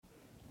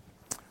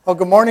Well,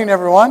 good morning,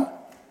 everyone.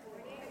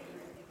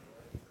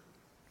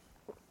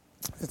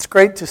 It's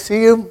great to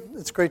see you.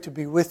 It's great to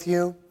be with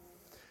you.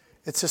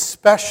 It's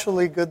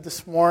especially good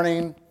this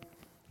morning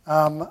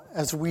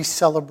as we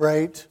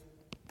celebrate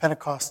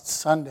Pentecost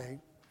Sunday.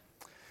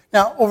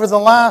 Now, over the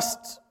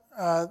last,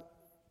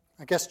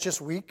 last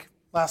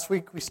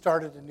week we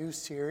started a new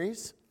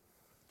series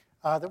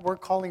that we're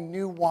calling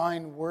New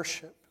Wine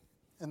Worship.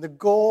 And the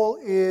goal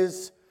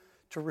is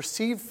to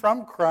receive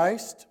from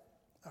Christ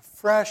a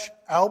fresh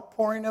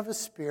outpouring of His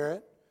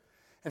Spirit,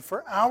 and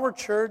for our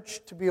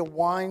church to be a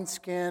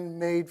wineskin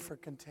made for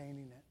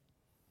containing it.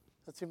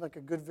 That seemed like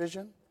a good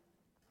vision?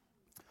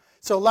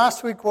 So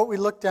last week what we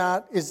looked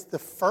at is the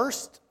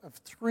first of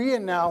three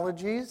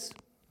analogies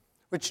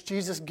which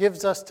Jesus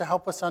gives us to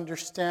help us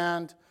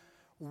understand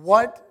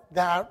what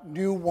that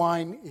new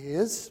wine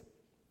is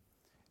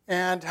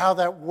and how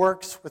that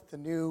works with the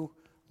new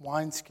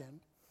wineskin.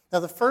 Now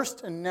the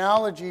first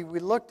analogy we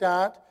looked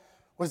at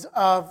was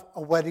of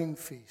a wedding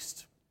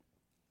feast.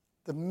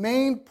 The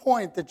main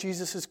point that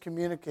Jesus is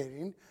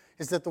communicating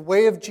is that the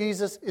way of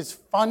Jesus is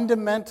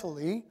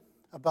fundamentally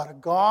about a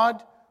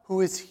God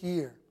who is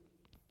here.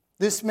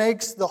 This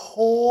makes the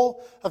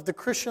whole of the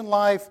Christian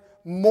life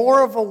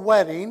more of a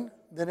wedding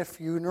than a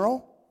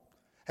funeral,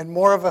 and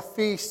more of a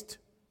feast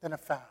than a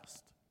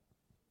fast.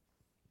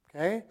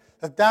 Okay?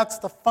 That's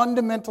the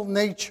fundamental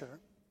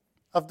nature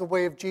of the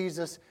way of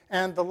Jesus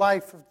and the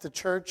life of the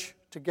church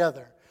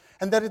together.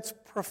 And that it's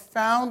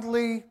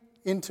profoundly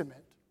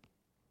intimate.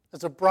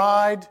 As a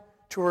bride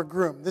to her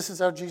groom. This is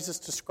how Jesus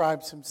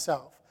describes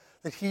himself.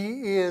 That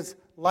he is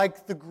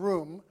like the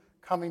groom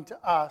coming to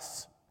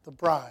us, the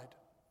bride.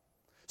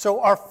 So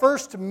our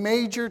first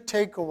major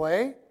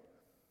takeaway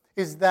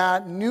is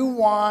that new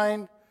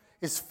wine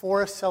is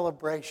for a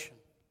celebration.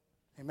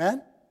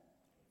 Amen?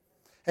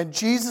 And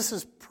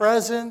Jesus'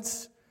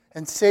 presence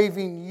and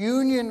saving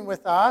union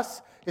with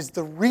us is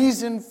the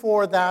reason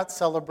for that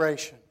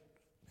celebration.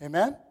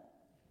 Amen?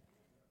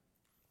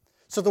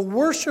 So the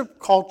worship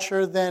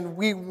culture then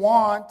we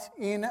want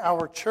in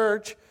our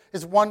church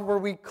is one where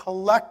we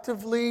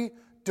collectively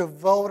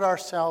devote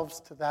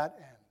ourselves to that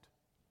end.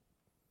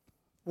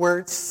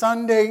 Where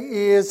Sunday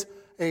is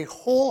a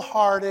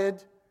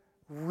wholehearted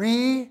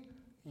reunion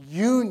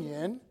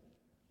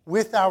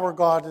with our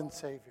God and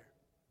Savior.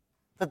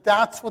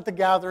 That's what the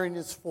gathering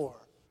is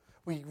for.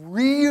 We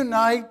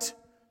reunite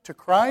to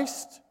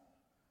Christ,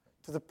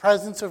 to the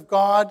presence of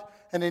God,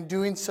 and in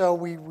doing so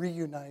we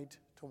reunite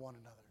to one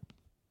another.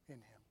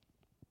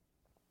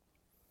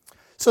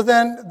 So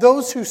then,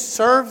 those who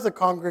serve the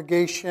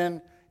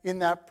congregation in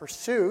that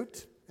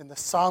pursuit, in the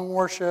song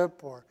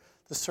worship or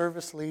the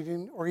service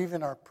leading or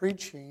even our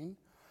preaching,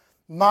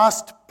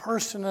 must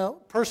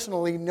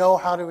personally know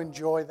how to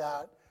enjoy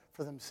that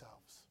for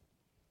themselves.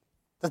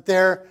 That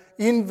their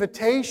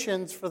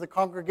invitations for the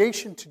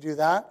congregation to do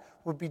that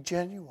would be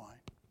genuine.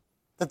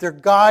 That their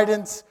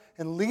guidance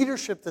and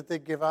leadership that they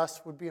give us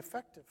would be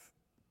effective.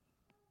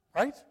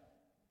 Right?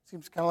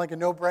 Seems kind of like a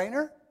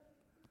no-brainer.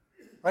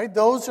 Right?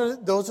 Those are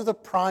the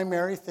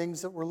primary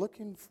things that we're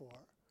looking for.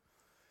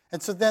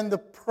 And so then the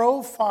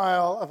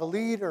profile of a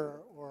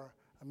leader or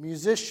a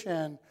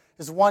musician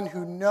is one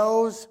who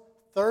knows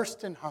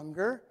thirst and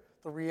hunger,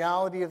 the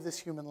reality of this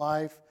human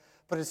life,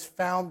 but has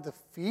found the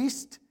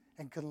feast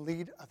and can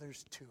lead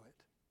others to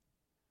it.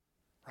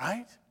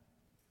 Right?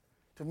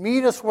 To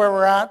meet us where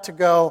we're at, to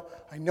go,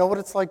 I know what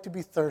it's like to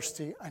be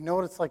thirsty, I know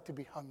what it's like to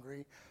be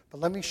hungry, but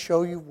let me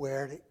show you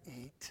where to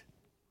eat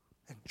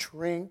and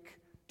drink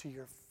to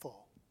your full.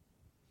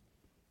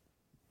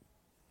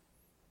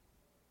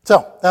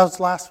 So, that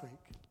was last week.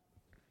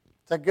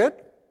 Is that good?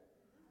 Isn't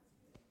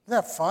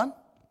that fun?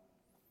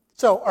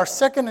 So, our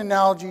second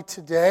analogy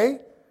today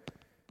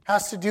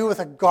has to do with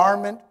a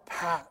garment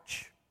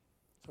patch.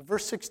 So,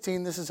 verse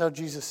 16, this is how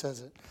Jesus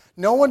says it.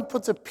 No one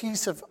puts a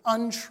piece of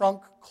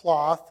unshrunk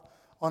cloth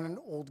on an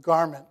old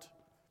garment,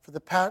 for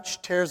the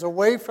patch tears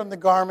away from the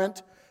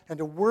garment, and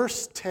a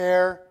worse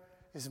tear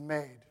is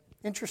made.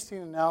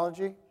 Interesting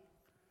analogy.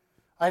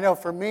 I know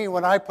for me,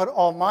 when I put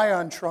all my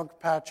unshrunk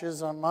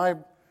patches on my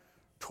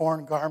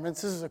torn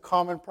garments, this is a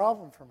common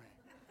problem for me,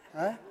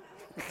 right?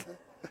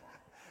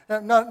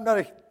 not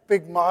a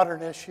big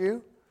modern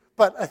issue,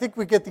 but I think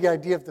we get the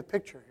idea of the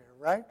picture here,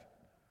 right?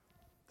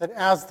 That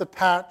as the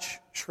patch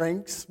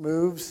shrinks,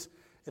 moves,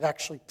 it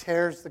actually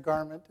tears the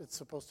garment it's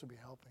supposed to be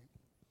helping.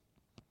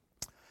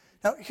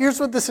 Now, here's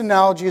what this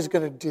analogy is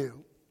going to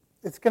do.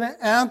 It's going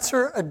to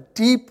answer a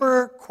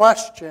deeper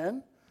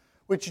question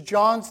which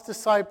John's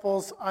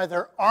disciples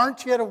either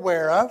aren't yet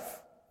aware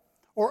of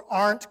or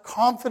aren't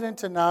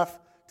confident enough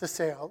to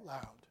say out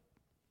loud.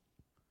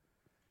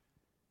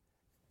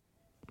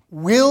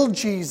 Will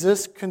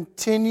Jesus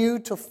continue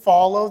to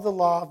follow the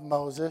law of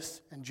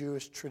Moses and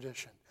Jewish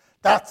tradition?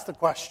 That's the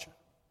question.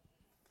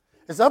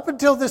 As up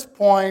until this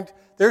point,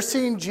 they're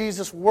seeing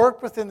Jesus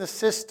work within the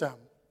system,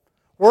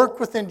 work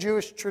within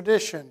Jewish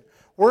tradition,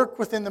 work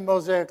within the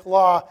Mosaic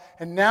law,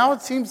 and now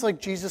it seems like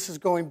Jesus is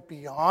going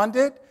beyond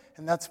it,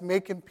 and that's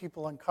making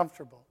people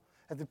uncomfortable.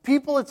 And the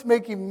people it's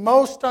making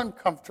most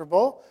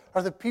uncomfortable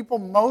are the people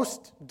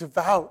most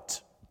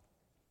devout.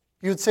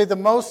 You would say the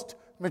most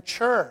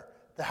mature,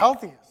 the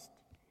healthiest.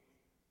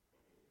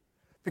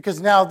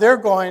 Because now they're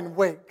going,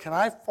 wait, can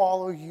I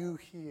follow you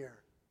here?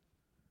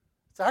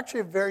 It's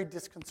actually a very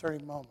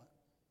disconcerting moment.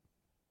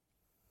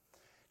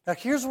 Now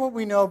here's what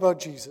we know about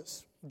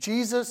Jesus.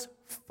 Jesus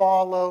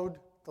followed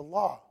the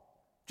law.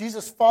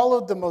 Jesus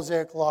followed the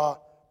Mosaic law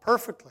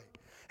perfectly.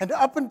 And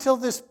up until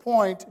this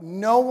point,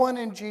 no one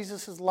in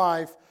Jesus'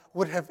 life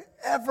would have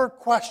ever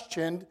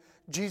questioned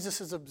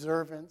Jesus'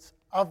 observance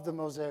of the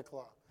Mosaic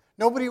law.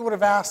 Nobody would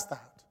have asked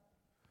that.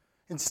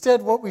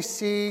 Instead, what we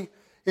see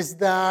is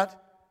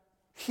that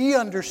he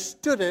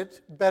understood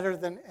it better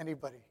than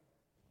anybody.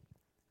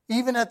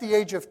 Even at the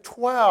age of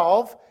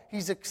 12,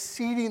 he's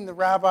exceeding the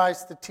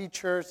rabbis, the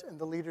teachers, and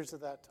the leaders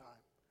of that time.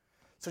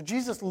 So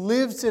Jesus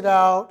lives it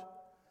out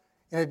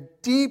in a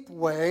deep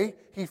way.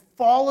 He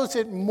follows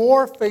it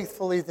more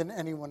faithfully than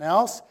anyone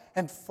else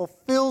and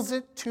fulfills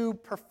it to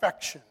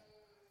perfection.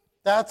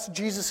 That's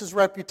Jesus'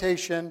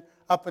 reputation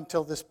up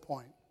until this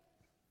point.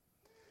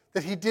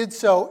 That he did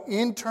so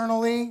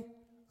internally,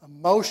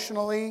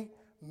 emotionally,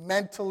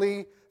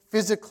 mentally,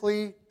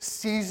 physically,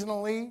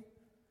 seasonally,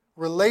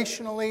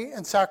 relationally,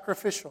 and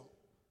sacrificial.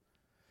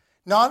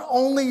 Not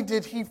only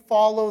did he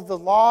follow the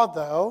law,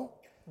 though,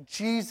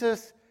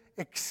 Jesus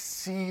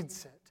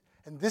exceeds it.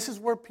 And this is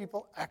where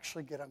people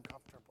actually get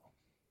uncomfortable.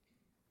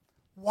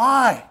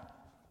 Why?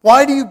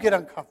 Why do you get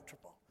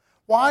uncomfortable?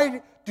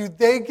 Why do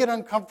they get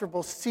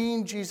uncomfortable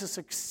seeing Jesus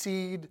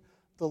exceed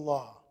the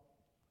law?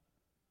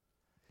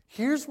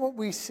 Here's what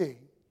we see,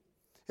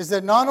 is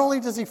that not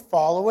only does he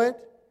follow it,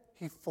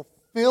 he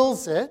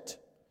fulfills it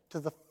to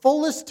the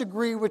fullest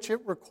degree which it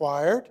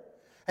required,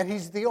 and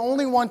he's the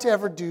only one to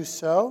ever do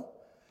so,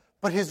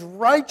 but his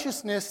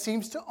righteousness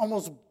seems to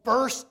almost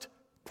burst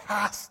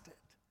past it,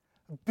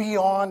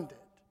 beyond it.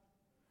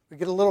 We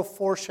get a little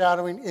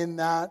foreshadowing in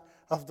that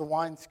of the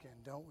wineskin,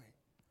 don't we?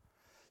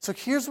 So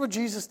here's what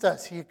Jesus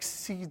does. He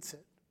exceeds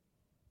it.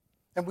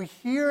 And we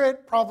hear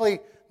it probably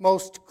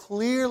most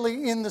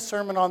clearly in the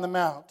Sermon on the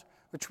Mount,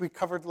 which we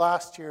covered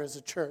last year as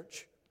a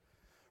church.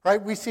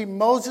 Right? We see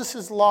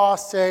Moses' law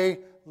say,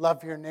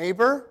 love your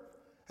neighbor.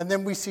 And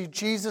then we see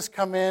Jesus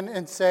come in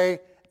and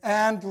say,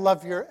 and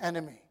love your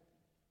enemy.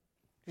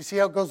 You see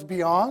how it goes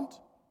beyond?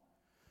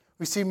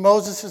 We see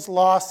Moses'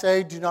 law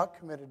say, do not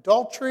commit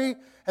adultery.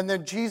 And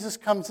then Jesus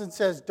comes and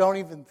says, don't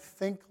even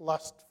think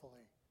lustfully.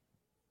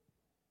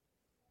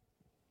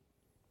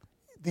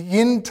 The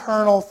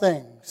internal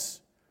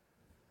things.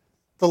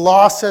 The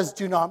law says,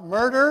 do not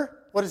murder.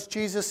 What does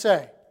Jesus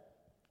say?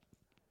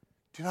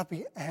 Do not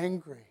be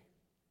angry.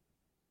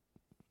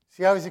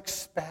 See how he's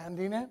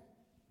expanding it?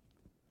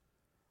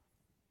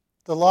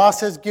 The law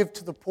says, give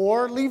to the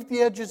poor. Leave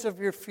the edges of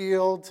your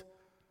field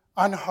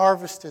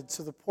unharvested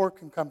so the poor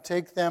can come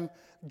take them.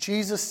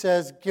 Jesus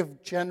says,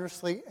 give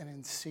generously and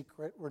in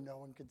secret where no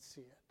one can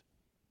see it.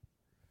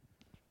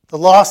 The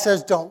law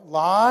says, don't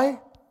lie.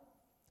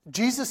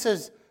 Jesus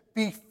says,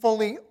 be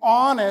fully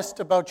honest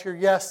about your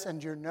yes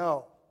and your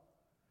no.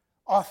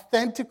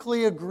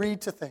 Authentically agree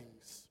to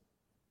things.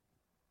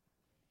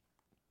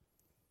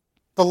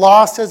 The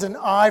law says an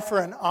eye for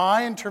an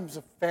eye in terms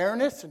of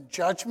fairness and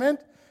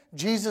judgment.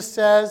 Jesus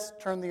says,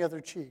 turn the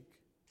other cheek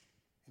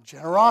in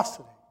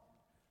generosity.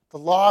 The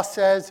law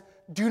says,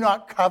 do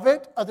not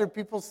covet other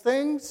people's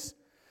things.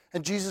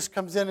 And Jesus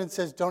comes in and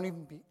says, don't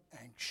even be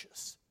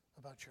anxious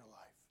about your life.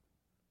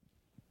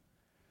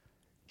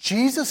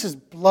 Jesus is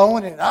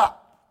blowing it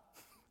up,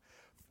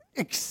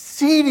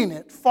 exceeding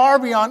it far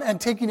beyond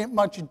and taking it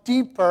much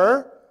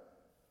deeper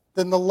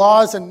than the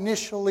law is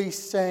initially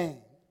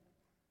saying.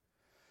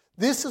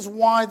 This is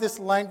why this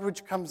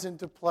language comes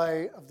into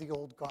play of the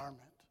old garment.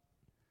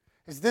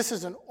 This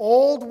is an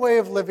old way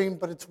of living,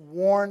 but it's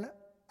worn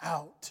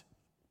out.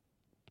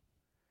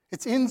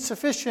 It's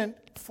insufficient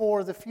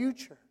for the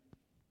future.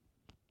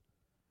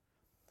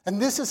 And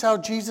this is how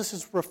Jesus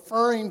is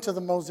referring to the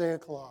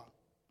Mosaic law.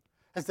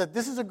 Is that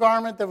this is a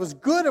garment that was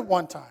good at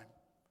one time.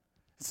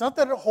 It's not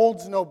that it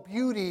holds no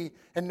beauty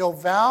and no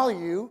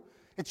value.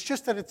 It's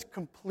just that it's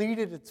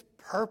completed its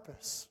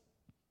purpose.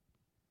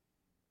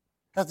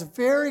 That's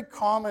very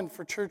common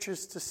for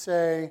churches to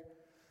say,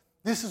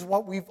 this is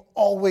what we've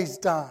always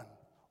done,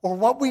 or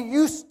what we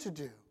used to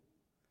do.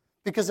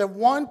 Because at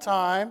one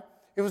time,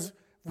 it was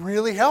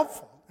really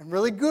helpful and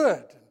really good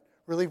and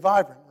really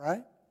vibrant,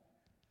 right?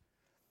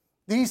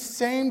 These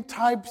same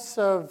types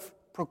of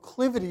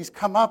proclivities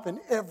come up in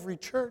every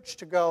church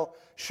to go,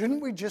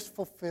 shouldn't we just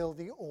fulfill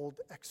the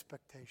old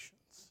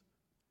expectations?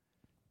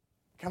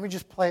 Can we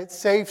just play it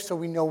safe so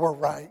we know we're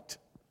right?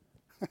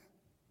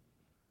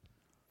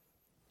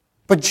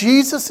 But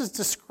Jesus is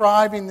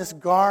describing this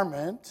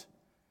garment,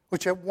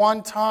 which at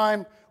one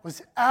time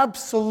was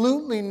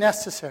absolutely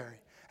necessary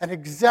and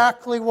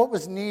exactly what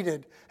was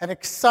needed and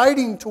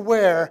exciting to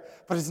wear,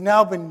 but has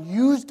now been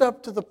used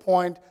up to the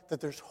point that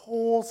there's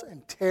holes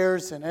and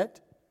tears in it,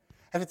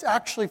 and it's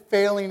actually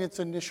failing its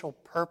initial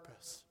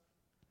purpose.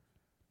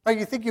 Right?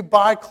 You think you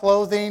buy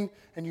clothing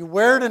and you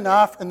wear it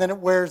enough and then it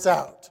wears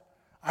out.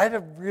 I had a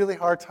really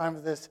hard time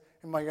with this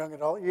in my young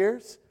adult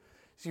years.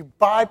 So you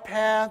buy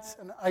pants,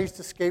 and I used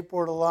to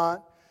skateboard a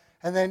lot,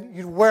 and then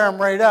you'd wear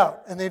them right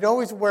out. And they'd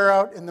always wear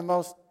out in the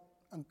most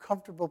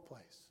uncomfortable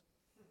place.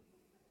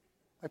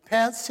 My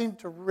pants seemed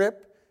to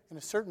rip in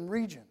a certain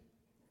region,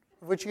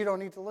 which you don't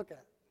need to look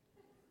at.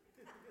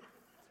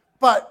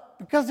 But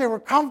because they were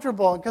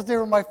comfortable and because they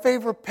were my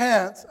favorite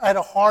pants, I had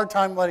a hard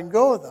time letting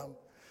go of them.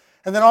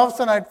 And then all of a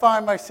sudden I'd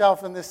find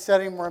myself in this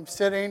setting where I'm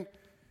sitting.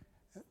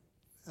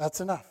 That's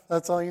enough.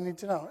 That's all you need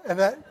to know. And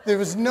that it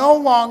was no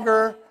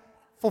longer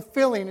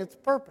fulfilling its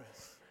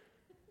purpose.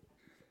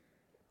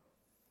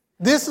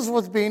 This is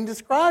what's being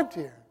described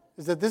here,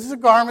 is that this is a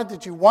garment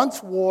that you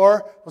once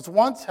wore, was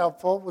once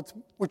helpful,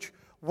 which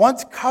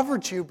once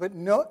covered you, but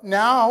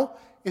now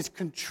is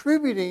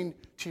contributing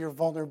to your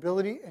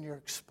vulnerability and your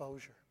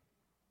exposure.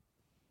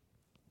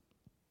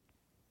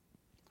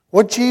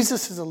 What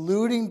Jesus is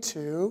alluding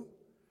to,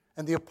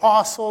 and the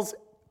apostles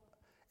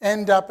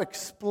end up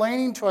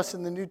explaining to us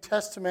in the New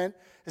Testament,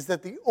 is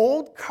that the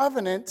Old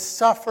Covenant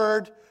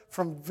suffered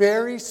from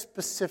very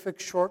specific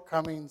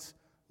shortcomings,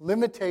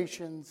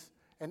 limitations,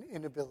 and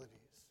inabilities.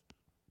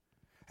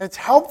 And it's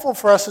helpful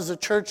for us as a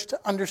church to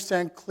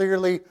understand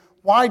clearly,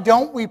 why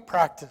don't we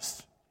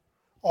practice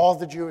all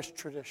the Jewish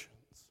traditions?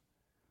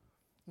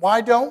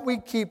 Why don't we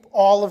keep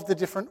all of the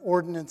different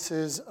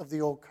ordinances of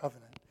the Old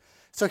Covenant?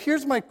 So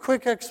here's my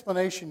quick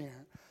explanation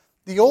here.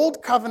 The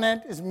Old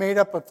Covenant is made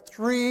up of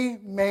three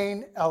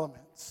main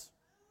elements.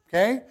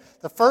 Okay?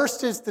 The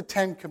first is the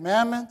Ten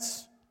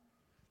Commandments.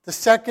 The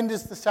second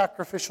is the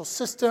sacrificial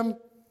system.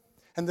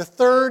 And the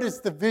third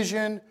is the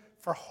vision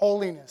for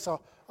holiness.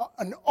 So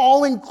an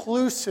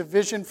all-inclusive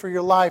vision for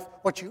your life.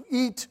 What you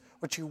eat,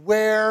 what you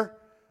wear,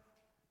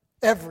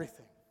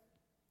 everything.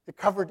 It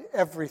covered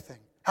everything.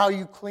 How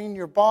you clean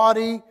your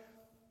body,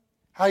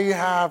 how you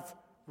have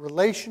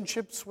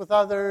relationships with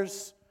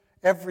others,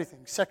 everything.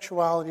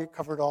 Sexuality, it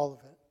covered all of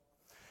it.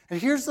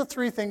 And here's the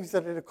three things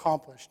that it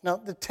accomplished. Now,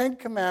 the Ten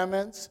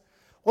Commandments,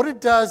 what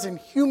it does in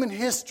human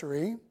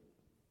history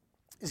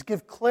is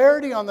give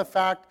clarity on the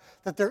fact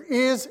that there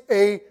is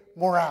a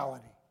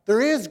morality.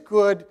 There is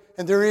good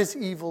and there is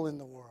evil in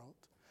the world.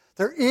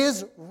 There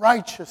is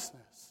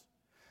righteousness.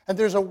 And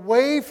there's a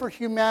way for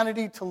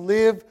humanity to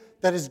live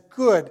that is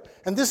good.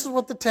 And this is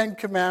what the Ten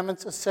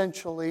Commandments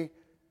essentially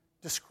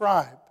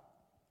describe.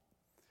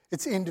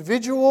 It's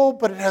individual,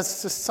 but it has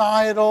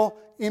societal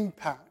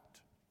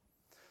impact.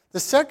 The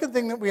second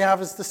thing that we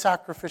have is the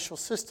sacrificial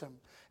system.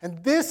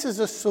 And this is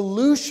a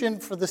solution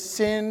for the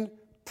sin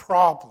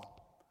problem.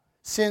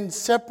 Sin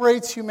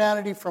separates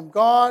humanity from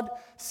God.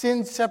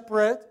 Sin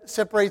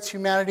separates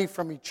humanity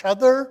from each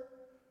other.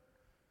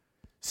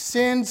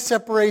 Sin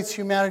separates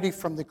humanity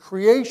from the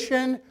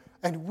creation,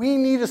 and we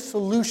need a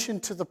solution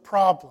to the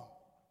problem.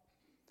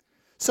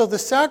 So the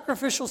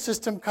sacrificial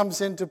system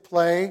comes into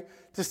play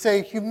to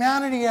say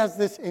humanity has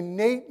this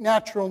innate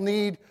natural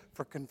need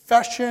for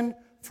confession,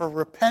 for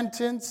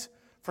repentance,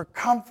 for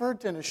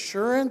comfort and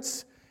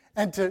assurance,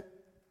 and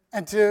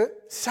to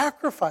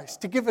sacrifice,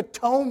 to give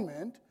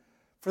atonement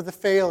for the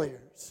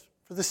failures,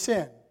 for the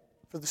sin,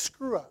 for the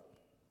screw-up.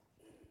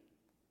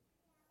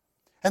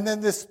 And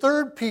then this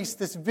third piece,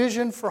 this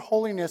vision for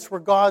holiness, where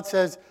God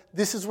says,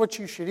 this is what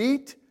you should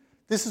eat,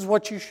 this is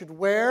what you should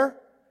wear,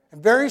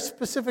 and very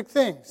specific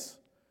things.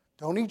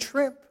 Don't eat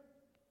shrimp.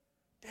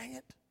 Dang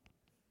it.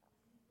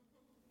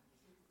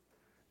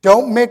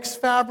 Don't mix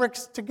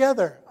fabrics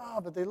together.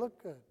 But they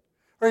look good.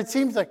 Or it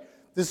seems like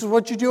this is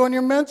what you do on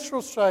your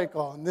menstrual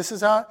cycle, and this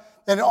is how,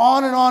 and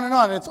on and on and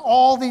on. It's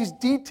all these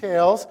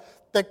details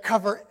that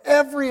cover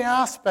every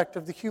aspect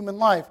of the human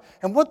life.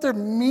 And what they're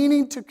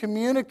meaning to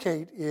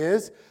communicate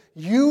is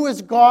you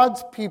as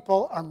God's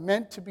people are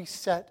meant to be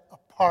set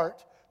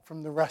apart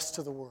from the rest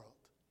of the world.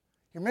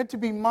 You're meant to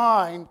be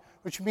mine,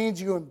 which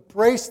means you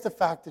embrace the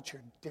fact that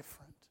you're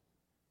different.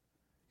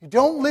 You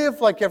don't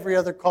live like every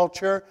other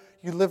culture.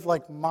 You live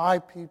like my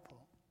people.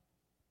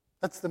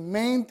 That's the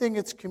main thing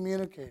it's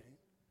communicating.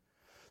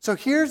 So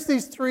here's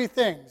these three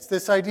things.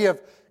 This idea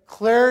of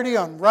clarity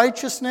on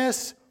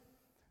righteousness,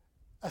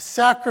 a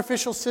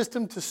sacrificial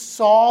system to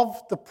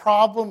solve the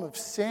problem of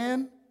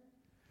sin,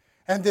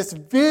 and this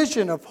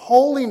vision of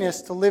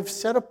holiness to live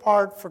set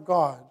apart for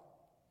God.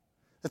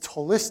 That's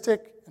holistic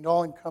and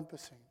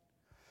all-encompassing.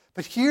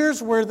 But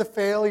here's where the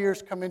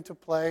failures come into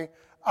play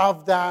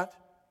of that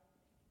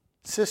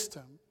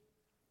system.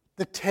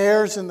 The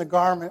tears in the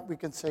garment, we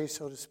can say,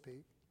 so to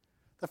speak.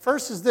 The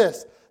first is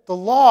this. The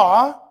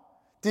law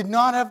did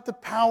not have the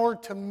power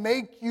to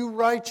make you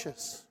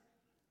righteous.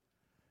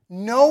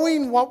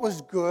 Knowing what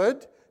was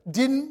good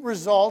didn't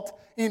result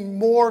in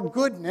more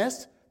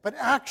goodness, but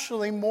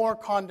actually more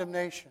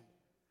condemnation.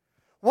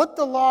 What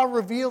the law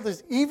revealed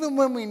is even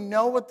when we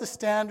know what the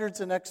standards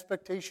and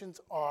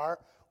expectations are,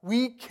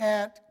 we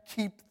can't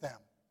keep them.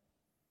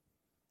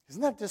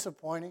 Isn't that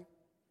disappointing?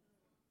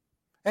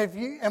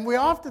 And we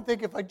often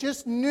think if I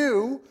just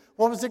knew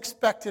what was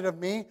expected of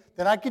me,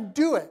 then I could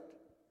do it.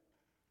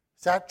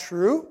 Is that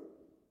true?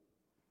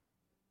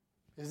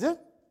 Is it?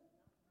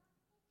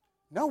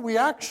 No, we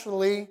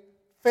actually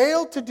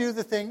fail to do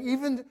the thing,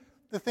 even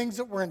the things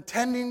that we're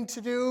intending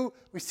to do.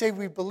 We say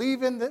we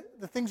believe in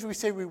the things we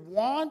say we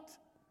want.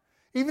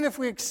 Even if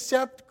we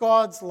accept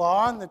God's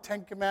law and the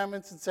Ten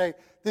Commandments and say,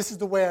 this is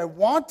the way I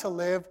want to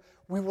live,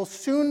 we will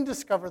soon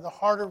discover the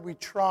harder we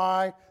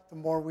try, the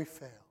more we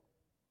fail.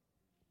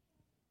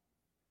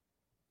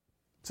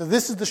 So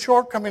this is the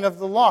shortcoming of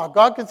the law.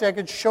 God can say, I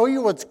can show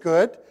you what's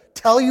good,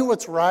 tell you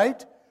what's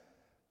right.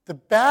 The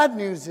bad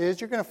news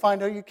is you're going to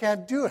find out you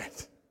can't do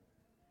it.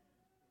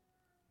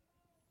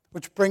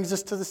 Which brings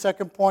us to the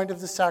second point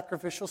of the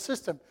sacrificial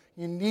system.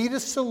 You need a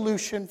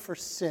solution for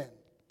sin.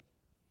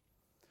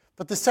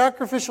 But the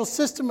sacrificial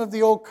system of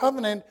the Old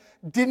Covenant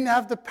didn't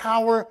have the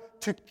power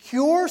to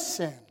cure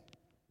sin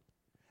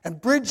and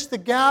bridge the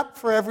gap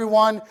for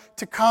everyone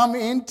to come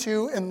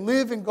into and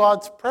live in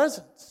God's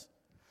presence.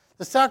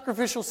 The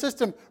sacrificial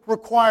system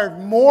required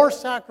more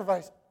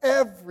sacrifice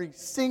every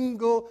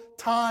single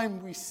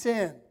time we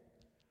sin.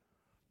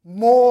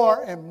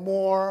 More and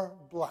more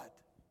blood.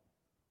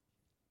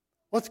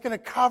 What's going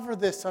to cover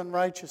this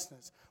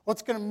unrighteousness?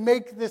 What's going to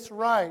make this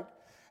right?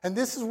 And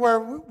this is where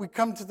we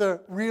come to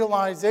the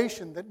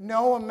realization that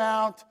no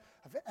amount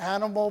of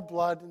animal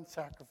blood and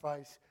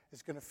sacrifice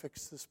is going to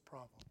fix this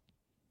problem.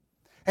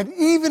 And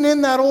even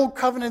in that old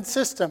covenant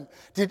system,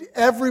 did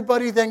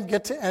everybody then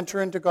get to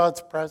enter into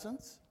God's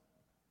presence?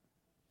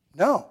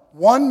 No.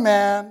 One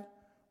man,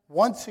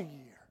 once a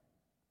year.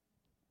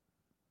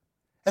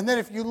 And then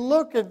if you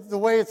look at the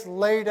way it's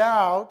laid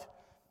out,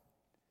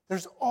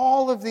 there's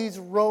all of these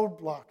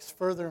roadblocks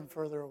further and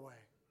further away.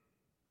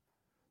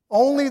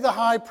 Only the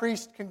high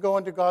priest can go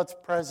into God's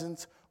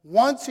presence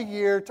once a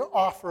year to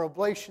offer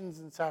oblations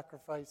and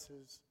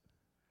sacrifices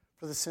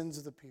for the sins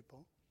of the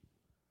people.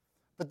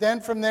 But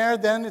then from there,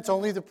 then it's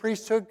only the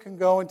priesthood can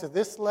go into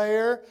this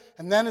layer,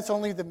 and then it's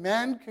only the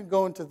men can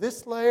go into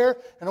this layer,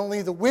 and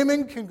only the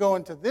women can go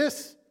into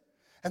this,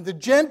 and the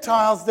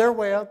Gentiles, they're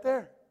way out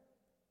there.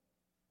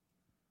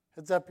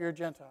 Heads up, you're a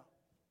Gentile.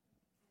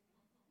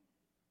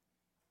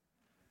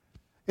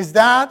 Is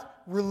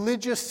that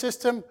religious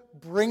system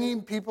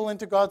bringing people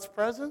into God's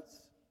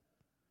presence?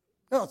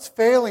 No, it's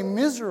failing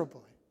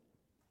miserably.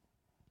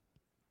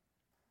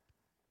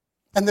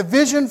 And the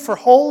vision for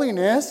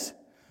holiness,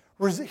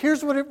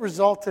 here's what it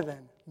resulted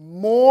in.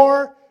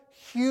 More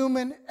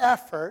human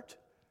effort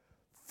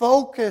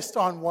focused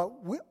on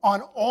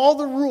on all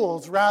the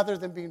rules rather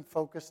than being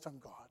focused on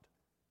God.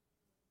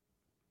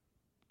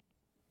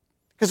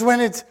 Because when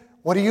it's,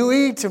 what do you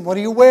eat and what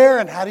do you wear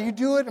and how do you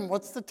do it and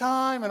what's the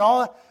time and all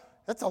that,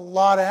 that's a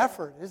lot of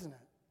effort, isn't it?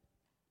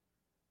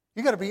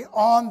 You got to be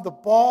on the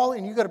ball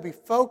and you got to be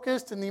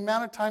focused. And the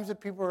amount of times that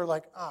people are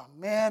like, oh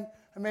man,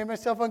 I made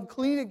myself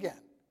unclean again.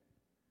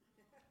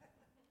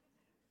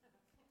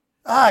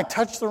 I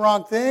touched the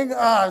wrong thing.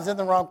 I was in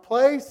the wrong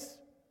place.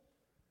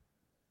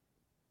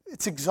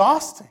 It's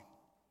exhausting.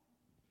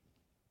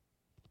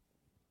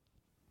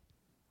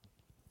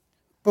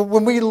 But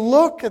when we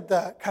look at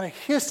the kind of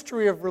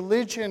history of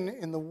religion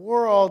in the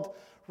world,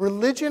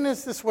 religion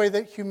is this way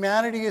that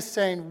humanity is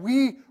saying,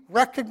 we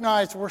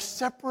recognize we're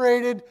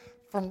separated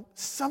from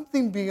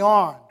something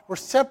beyond. We're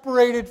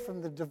separated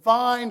from the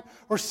divine.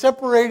 We're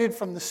separated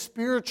from the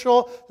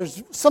spiritual.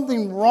 There's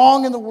something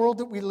wrong in the world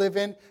that we live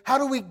in. How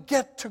do we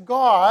get to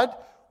God?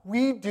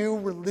 We do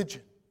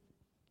religion.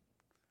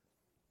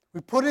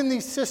 We put in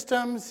these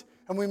systems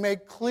and we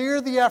make clear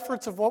the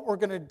efforts of what we're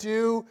going to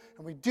do,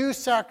 and we do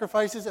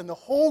sacrifices, and the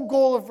whole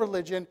goal of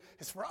religion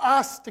is for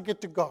us to get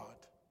to God.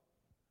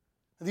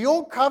 The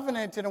old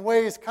covenant, in a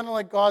way, is kind of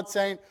like God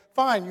saying,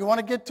 fine, you want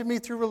to get to me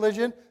through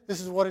religion?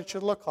 This is what it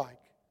should look like.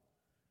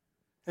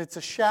 And it's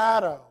a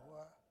shadow,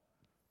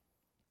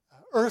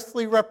 an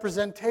earthly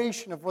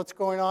representation of what's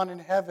going on in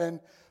heaven,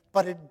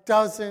 but it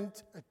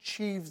doesn't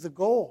achieve the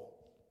goal.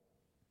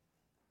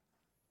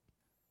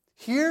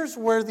 Here's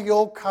where the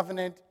old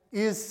covenant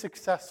is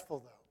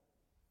successful, though.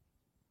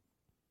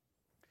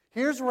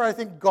 Here's where I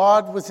think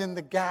God was in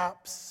the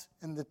gaps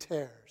and the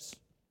tears.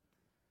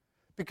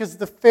 Because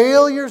the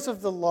failures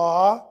of the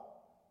law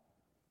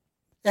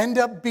end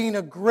up being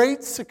a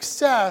great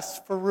success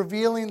for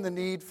revealing the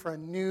need for a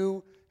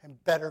new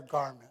and better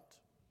garment.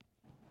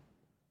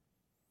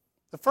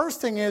 The first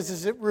thing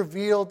is it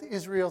revealed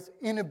Israel's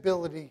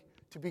inability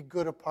to be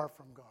good apart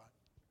from God.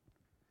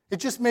 It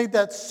just made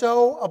that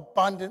so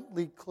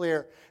abundantly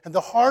clear. And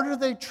the harder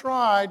they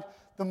tried,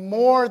 the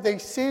more they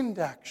sinned,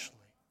 actually.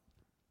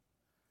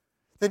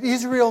 That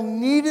Israel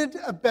needed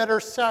a better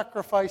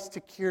sacrifice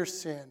to cure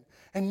sin,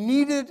 and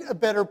needed a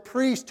better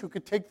priest who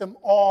could take them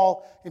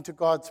all into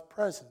God's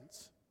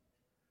presence.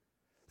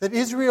 That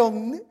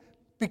Israel,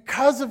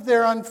 because of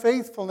their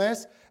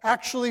unfaithfulness,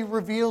 actually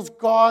reveals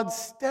God's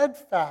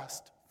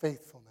steadfast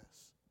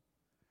faithfulness.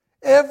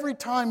 Every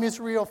time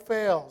Israel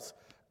fails,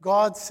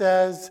 God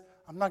says,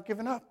 I'm not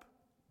giving up.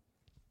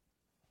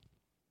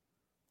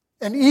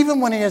 And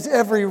even when he has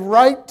every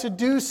right to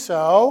do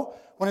so,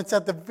 when it's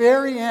at the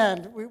very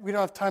end, we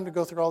don't have time to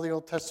go through all the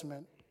Old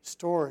Testament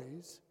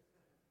stories.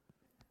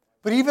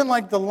 But even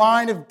like the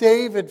line of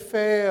David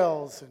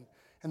fails,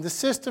 and the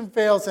system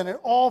fails, and it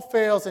all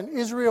fails, and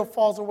Israel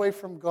falls away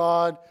from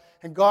God,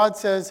 and God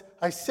says,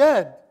 I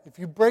said, if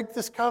you break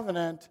this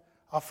covenant,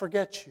 I'll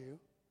forget you.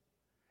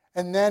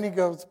 And then he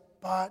goes,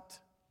 but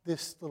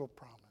this little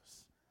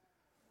promise,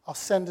 I'll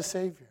send a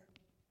Savior.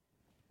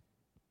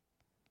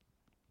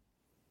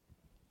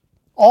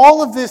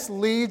 All of this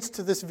leads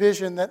to this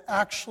vision that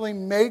actually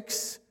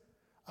makes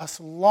us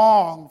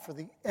long for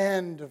the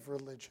end of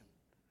religion.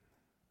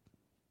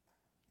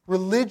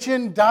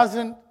 Religion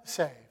doesn't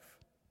save.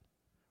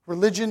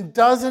 Religion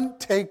doesn't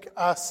take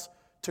us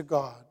to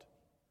God.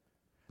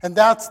 And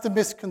that's the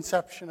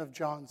misconception of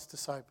John's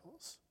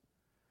disciples.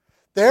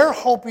 They're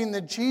hoping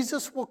that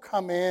Jesus will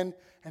come in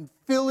and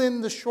fill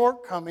in the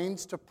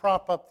shortcomings to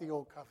prop up the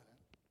old covenant.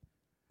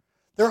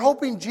 They're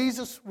hoping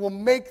Jesus will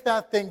make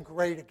that thing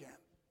great again.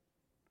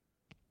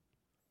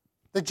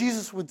 That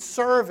Jesus would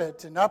serve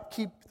it and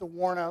upkeep the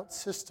worn-out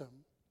system.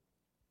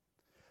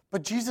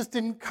 But Jesus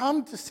didn't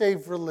come to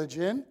save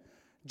religion.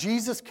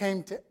 Jesus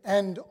came to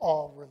end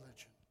all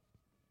religion.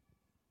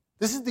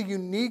 This is the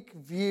unique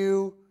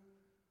view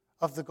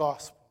of the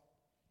gospel.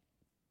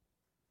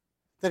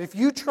 That if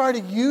you try to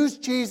use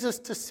Jesus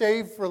to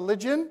save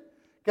religion,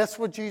 guess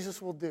what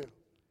Jesus will do?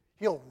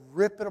 He'll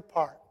rip it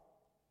apart.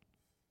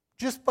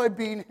 Just by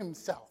being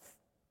himself.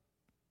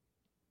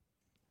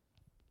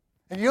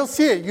 And you'll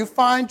see it. You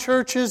find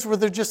churches where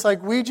they're just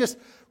like,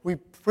 we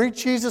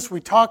preach Jesus,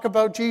 we talk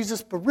about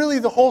Jesus, but really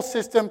the whole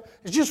system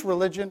is just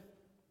religion.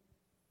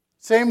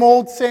 Same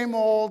old,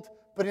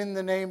 but in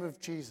the name of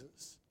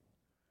Jesus.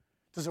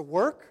 Does it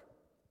work?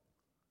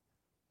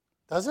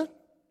 Does it?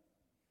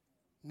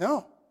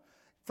 No.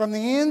 From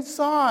the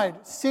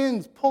inside,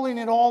 sin's pulling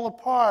it all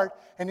apart,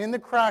 and in the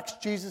cracks,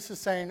 Jesus is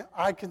saying,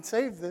 I can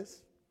save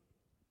this.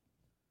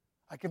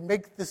 I can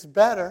make this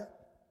better.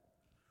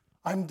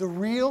 I'm the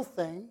real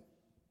thing.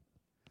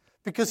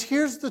 Because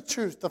here's the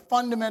truth, the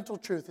fundamental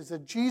truth, is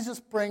that Jesus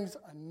brings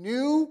a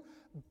new,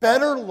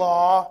 better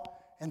law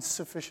and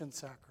sufficient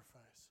sacrifice.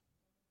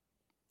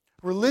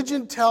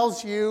 Religion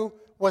tells you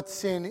what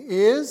sin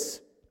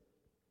is.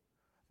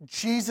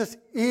 Jesus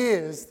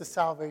is the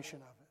salvation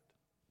of it.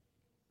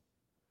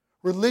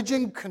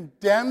 Religion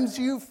condemns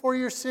you for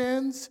your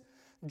sins.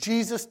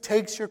 Jesus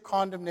takes your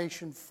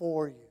condemnation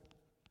for you.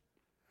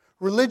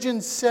 Religion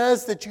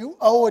says that you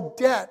owe a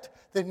debt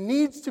that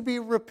needs to be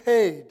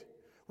repaid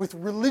with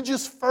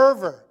religious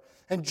fervor,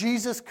 and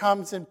Jesus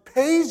comes and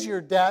pays your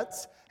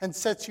debts and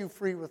sets you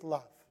free with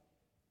love.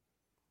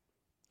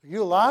 Are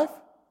you alive?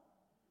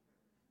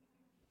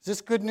 Is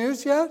this good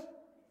news yet?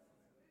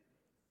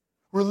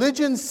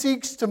 Religion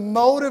seeks to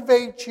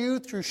motivate you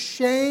through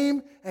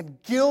shame and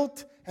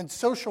guilt and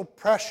social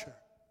pressure.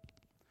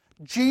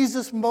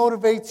 Jesus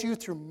motivates you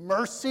through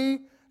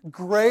mercy,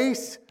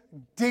 grace,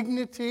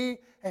 dignity,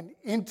 and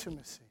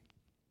intimacy.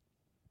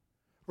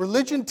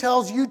 Religion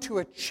tells you to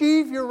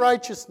achieve your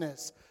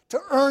righteousness, to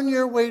earn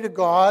your way to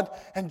God,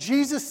 and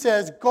Jesus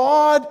says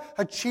God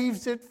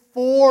achieves it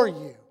for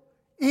you,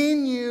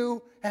 in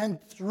you, and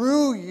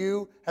through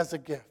you as a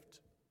gift.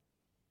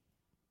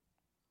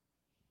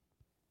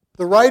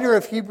 The writer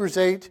of Hebrews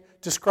 8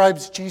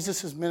 describes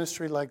Jesus'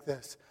 ministry like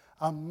this: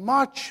 a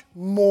much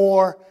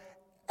more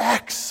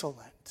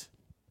excellent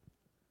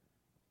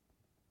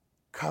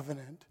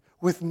covenant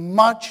with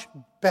much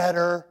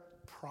better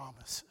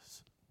promises.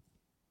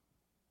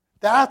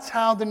 That's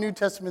how the New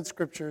Testament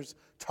scriptures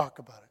talk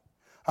about it.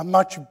 A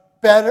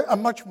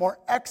much more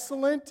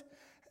excellent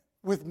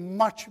with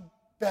much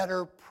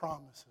better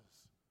promises.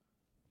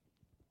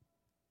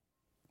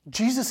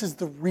 Jesus is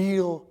the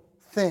real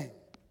thing.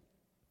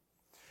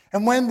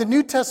 And when the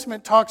New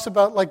Testament talks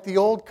about like the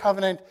old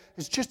covenant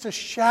is just a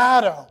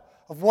shadow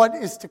of what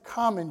is to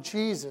come in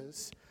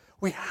Jesus,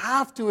 we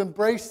have to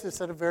embrace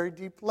this at a very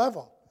deep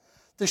level.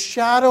 The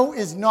shadow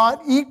is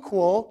not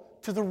equal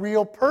to the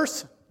real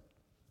person,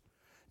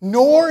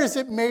 nor is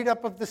it made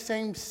up of the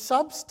same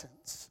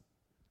substance.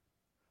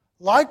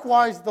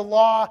 Likewise, the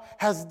law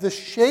has the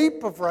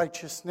shape of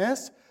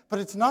righteousness, but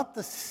it's not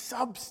the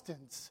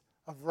substance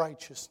of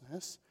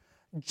righteousness.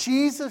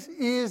 Jesus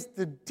is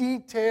the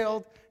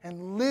detailed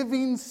and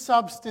living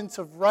substance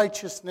of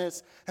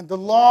righteousness, and the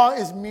law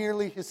is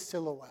merely his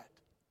silhouette.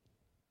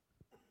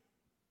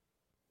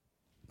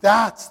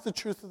 That's the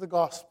truth of the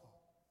gospel.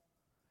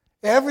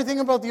 Everything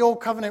about the old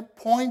covenant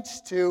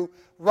points to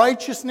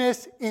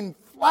righteousness in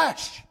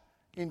flesh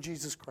in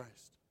Jesus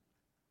Christ.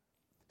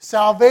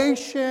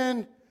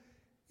 Salvation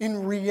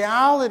in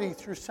reality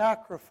through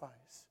sacrifice.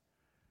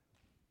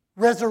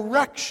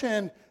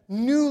 Resurrection,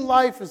 new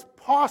life is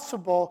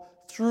possible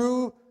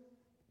through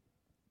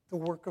the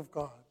work of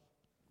God.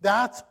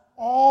 That's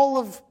all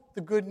of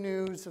the good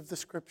news of the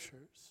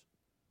Scriptures.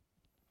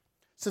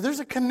 So there's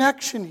a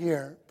connection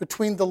here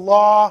between the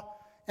law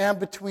and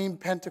between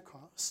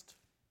Pentecost.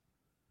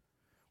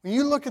 When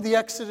you look at the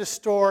Exodus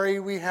story,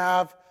 we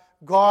have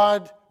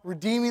God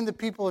redeeming the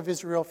people of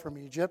Israel from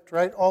Egypt,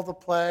 right? All the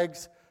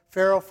plagues.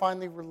 Pharaoh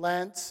finally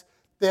relents.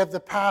 They have the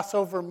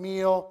Passover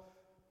meal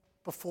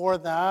before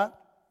that,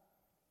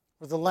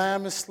 where the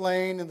lamb is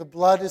slain and the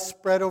blood is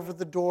spread over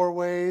the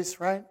doorways,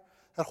 right?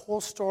 that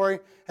whole story,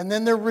 and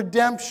then their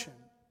redemption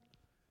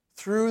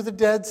through the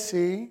Dead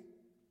Sea.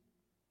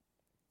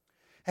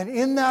 And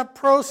in that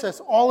process,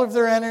 all of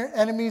their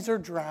enemies are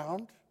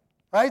drowned,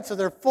 right? So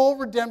their full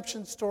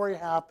redemption story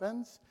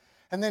happens.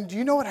 And then do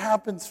you know what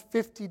happens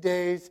 50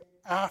 days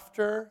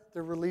after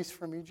they're released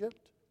from Egypt?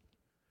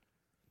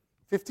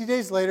 50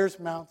 days later is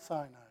Mount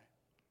Sinai.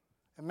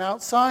 And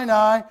Mount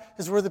Sinai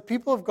is where the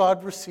people of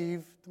God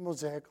receive the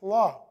Mosaic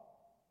Law,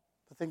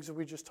 the things that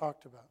we just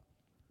talked about.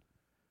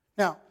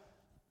 Now,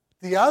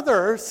 the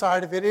other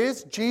side of it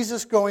is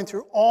Jesus going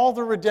through all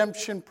the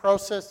redemption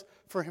process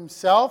for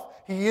himself.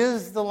 He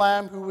is the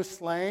Lamb who was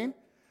slain.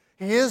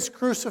 He is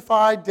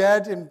crucified,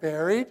 dead, and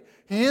buried.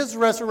 He is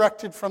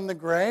resurrected from the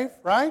grave,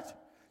 right?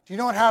 Do you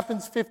know what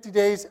happens 50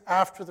 days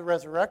after the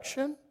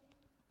resurrection?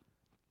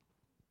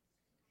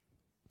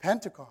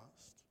 Pentecost.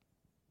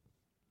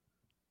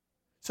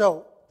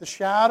 So, the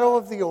shadow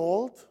of the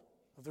old,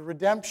 of the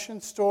redemption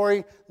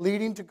story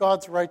leading to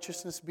God's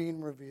righteousness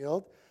being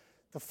revealed,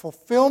 the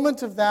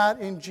fulfillment of that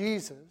in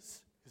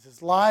Jesus is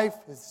his life,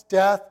 his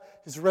death,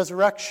 his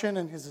resurrection,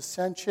 and his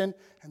ascension,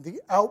 and the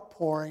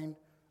outpouring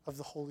of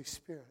the Holy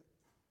Spirit.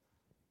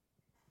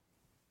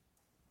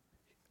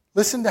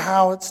 Listen to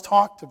how it's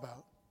talked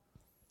about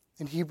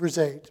in Hebrews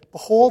 8.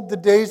 Behold, the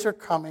days are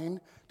coming,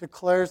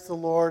 declares the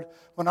Lord,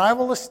 when I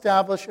will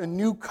establish a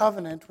new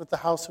covenant with the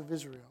house of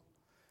Israel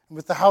and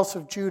with the house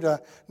of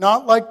Judah,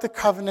 not like the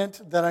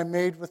covenant that I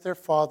made with their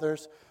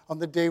fathers on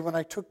the day when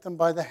I took them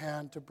by the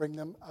hand to bring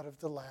them out of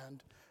the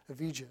land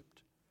of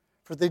Egypt.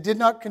 For they did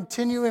not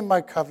continue in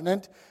my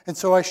covenant, and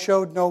so I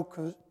showed no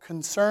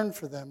concern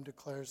for them,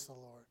 declares the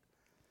Lord.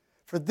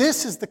 For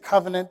this is the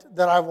covenant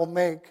that I will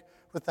make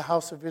with the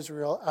house of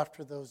Israel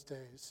after those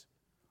days.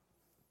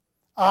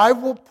 I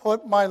will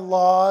put my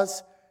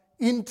laws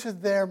into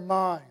their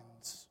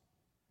minds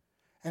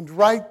and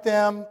write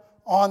them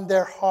on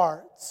their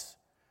hearts,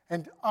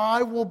 and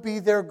I will be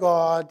their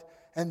God,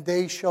 and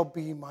they shall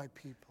be my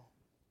people.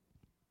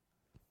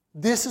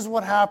 This is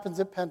what happens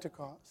at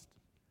Pentecost.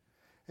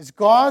 As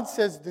God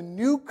says, the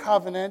new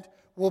covenant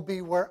will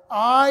be where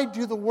I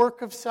do the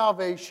work of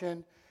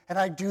salvation and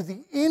I do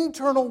the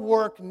internal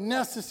work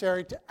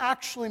necessary to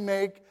actually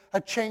make a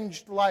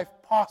changed life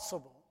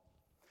possible,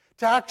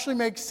 to actually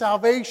make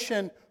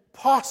salvation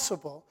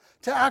possible,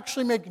 to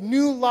actually make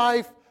new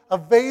life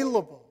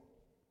available.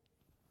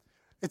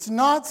 It's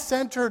not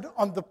centered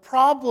on the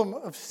problem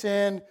of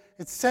sin,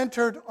 it's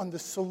centered on the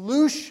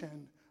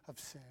solution of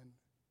sin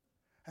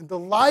and the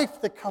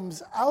life that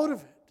comes out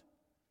of it.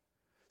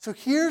 So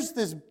here's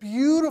this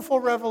beautiful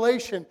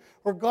revelation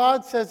where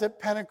God says at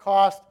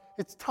Pentecost,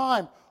 it's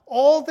time.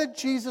 All that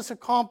Jesus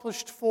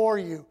accomplished for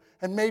you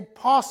and made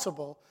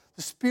possible,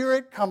 the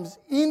Spirit comes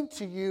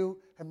into you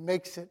and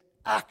makes it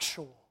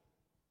actual.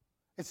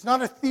 It's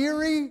not a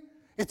theory,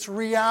 it's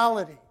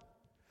reality.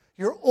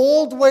 Your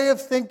old way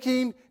of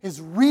thinking is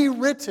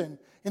rewritten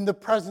in the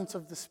presence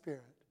of the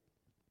Spirit.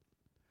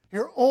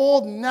 Your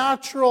old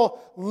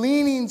natural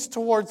leanings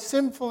towards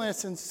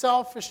sinfulness and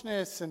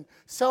selfishness and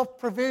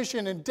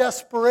self-provision and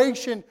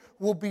desperation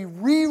will be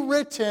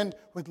rewritten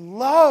with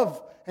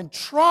love and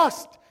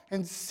trust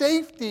and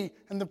safety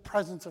in the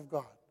presence of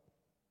God.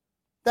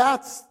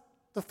 That's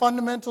the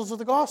fundamentals of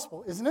the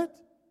gospel, isn't it?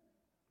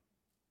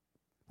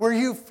 Where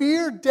you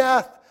fear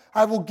death,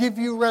 I will give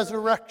you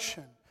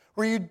resurrection.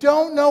 Where you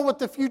don't know what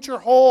the future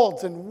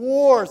holds, and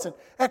wars and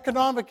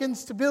economic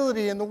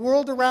instability, and the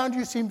world around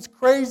you seems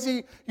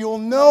crazy, you'll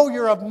know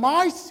you're of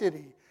my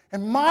city,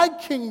 and my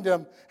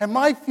kingdom, and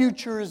my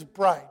future is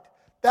bright.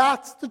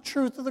 That's the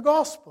truth of the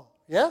gospel,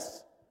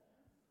 yes?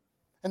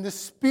 And the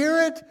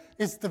Spirit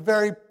is the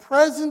very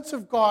presence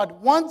of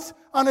God, once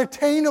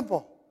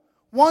unattainable,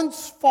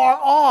 once far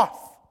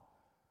off,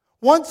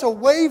 once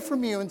away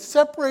from you and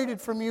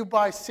separated from you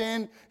by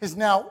sin, is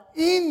now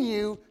in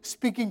you,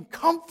 speaking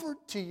comfort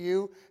to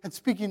you and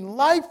speaking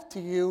life to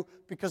you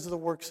because of the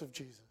works of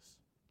Jesus.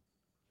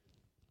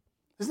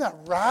 Isn't that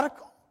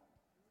radical?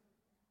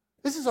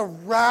 This is a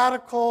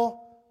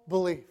radical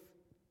belief.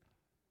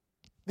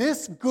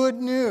 This good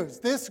news,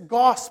 this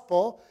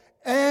gospel,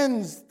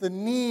 ends the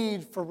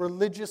need for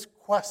religious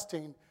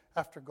questing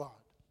after God.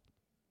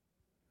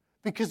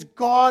 Because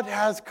God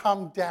has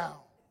come down.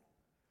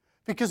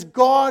 Because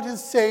God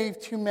has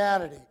saved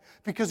humanity.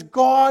 Because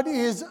God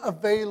is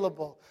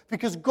available.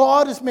 Because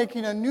God is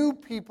making a new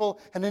people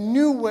and a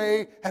new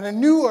way and a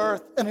new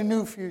earth and a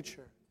new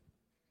future.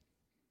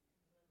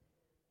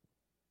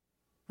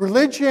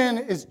 Religion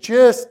is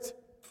just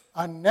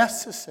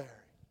unnecessary.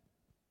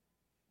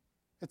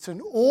 It's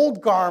an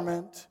old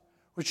garment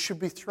which should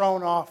be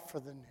thrown off for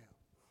the new.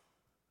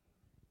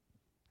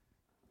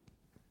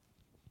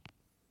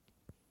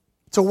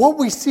 So what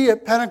we see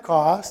at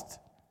Pentecost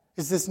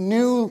is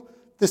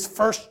this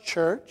first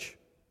church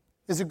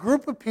is a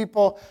group of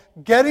people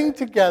getting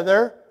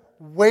together,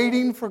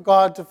 waiting for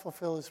God to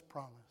fulfill his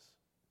promise.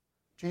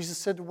 Jesus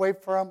said to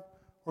wait for him.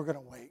 We're going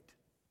to wait.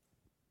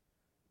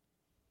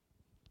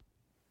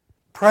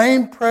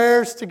 Praying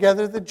prayers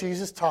together that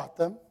Jesus taught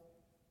them.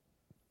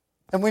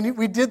 And when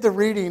we did the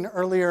reading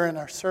earlier in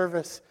our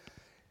service,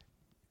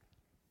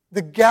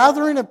 The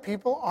gathering of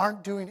people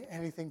aren't doing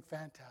anything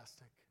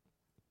fantastic.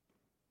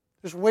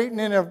 Just waiting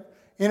in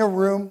a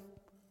room,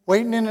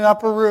 waiting in an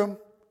upper room.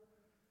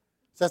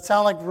 Does that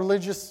sound like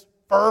religious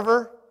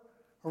fervor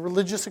or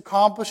religious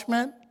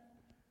accomplishment?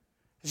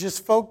 It's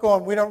just folk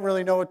going, we don't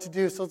really know what to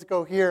do, so let's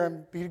go here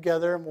and be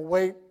together and we'll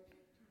wait,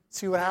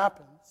 see what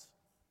happens.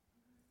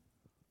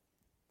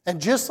 And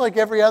just like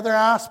every other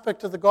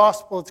aspect of the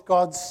gospel, it's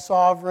God's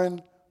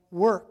sovereign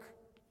work.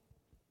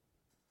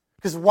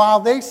 Because while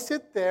they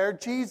sit there,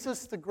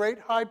 Jesus, the great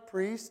high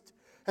priest,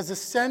 has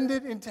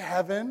ascended into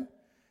heaven,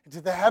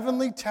 into the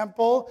heavenly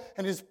temple,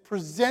 and is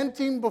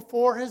presenting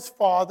before his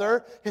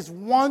Father his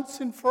once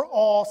and for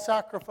all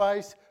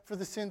sacrifice for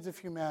the sins of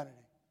humanity.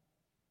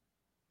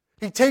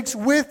 He takes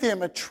with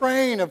him a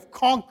train of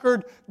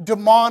conquered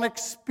demonic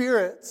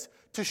spirits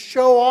to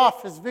show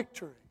off his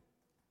victory.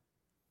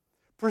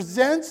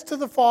 Presents to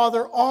the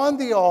Father on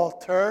the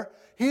altar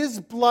his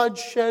blood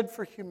shed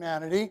for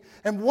humanity.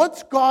 And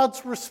what's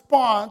God's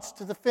response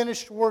to the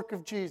finished work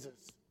of Jesus?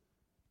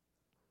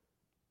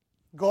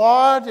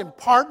 God, in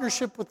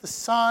partnership with the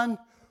Son,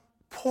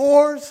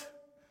 pours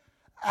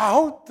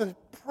out the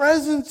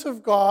presence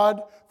of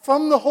God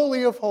from the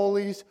Holy of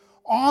Holies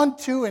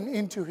onto and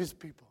into his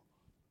people.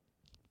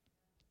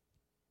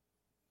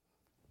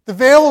 The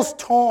veil is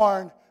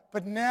torn,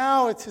 but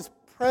now it's his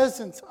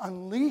presence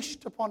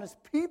unleashed upon his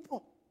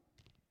people.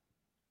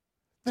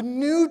 The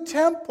new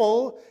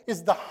temple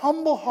is the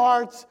humble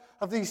hearts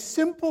of these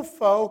simple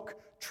folk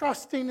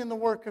trusting in the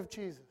work of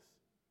Jesus.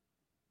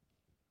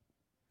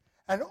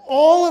 And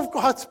all of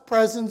God's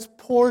presence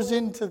pours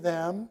into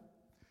them,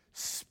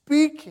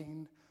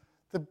 speaking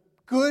the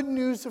good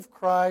news of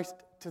Christ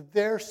to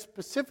their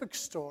specific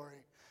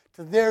story,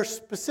 to their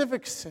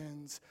specific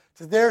sins,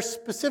 to their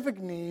specific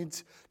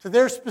needs, to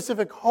their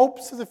specific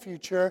hopes of the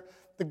future.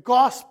 The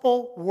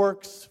gospel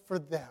works for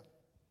them.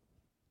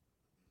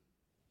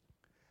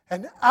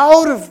 And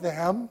out of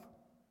them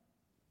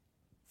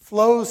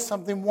flows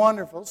something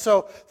wonderful.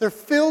 So they're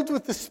filled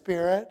with the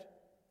Spirit.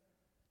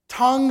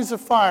 Tongues of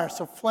fire,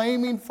 so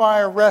flaming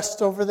fire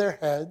rests over their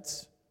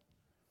heads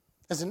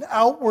as an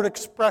outward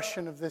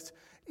expression of this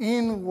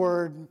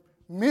inward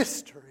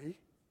mystery.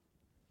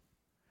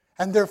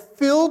 And they're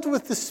filled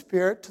with the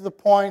Spirit to the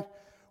point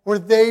where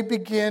they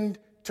begin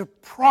to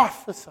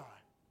prophesy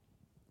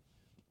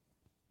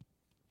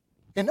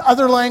in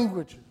other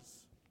languages.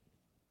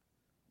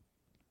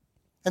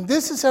 And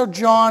this is how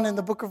John in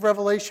the book of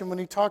Revelation, when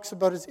he talks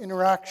about his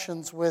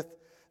interactions with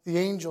the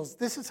angels,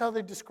 this is how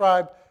they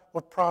describe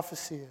what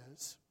prophecy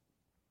is.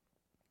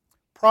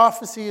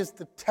 Prophecy is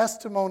the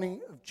testimony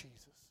of Jesus.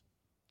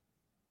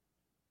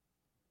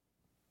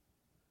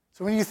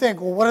 So when you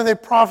think, well, what are they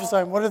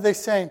prophesying? What are they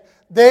saying?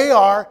 They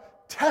are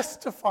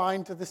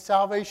testifying to the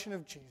salvation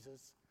of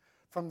Jesus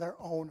from their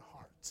own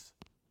hearts.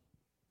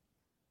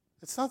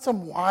 It's not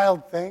some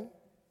wild thing.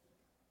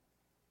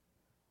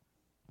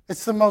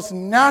 It's the most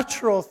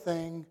natural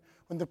thing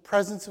when the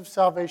presence of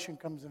salvation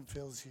comes and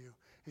fills you,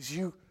 is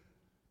you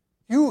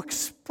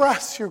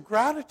express your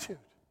gratitude.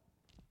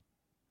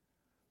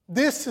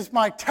 This is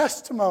my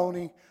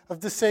testimony of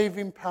the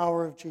saving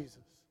power of Jesus.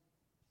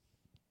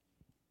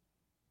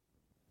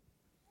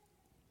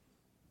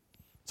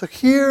 So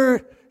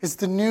here is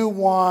the new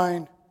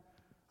wine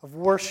of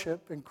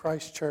worship in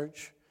Christ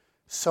Church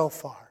so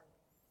far.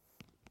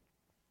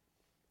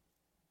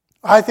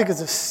 I think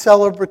it's a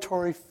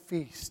celebratory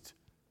feast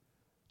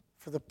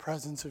for the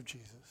presence of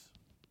Jesus.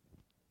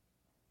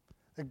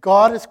 That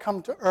God has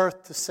come to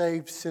earth to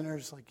save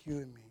sinners like you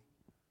and me.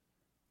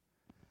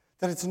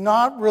 That it's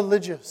not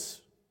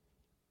religious.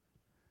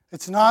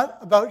 It's not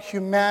about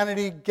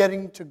humanity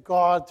getting to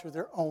God through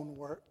their own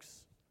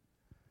works.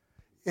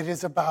 It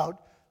is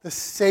about the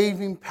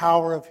saving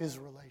power of his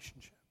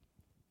relationship.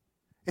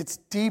 It's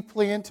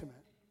deeply intimate.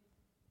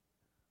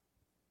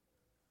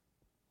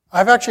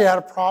 I've actually had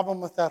a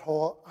problem with that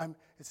whole,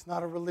 it's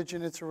not a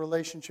religion, it's a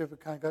relationship. It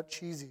kind of got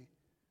cheesy.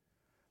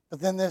 But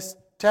then this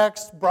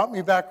text brought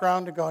me back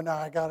around to go, no,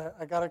 I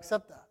gotta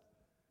accept that.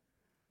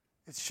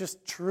 It's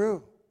just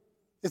true.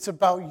 It's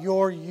about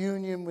your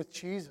union with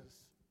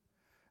Jesus.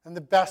 And the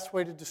best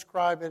way to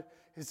describe it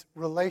is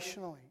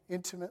relationally,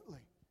 intimately.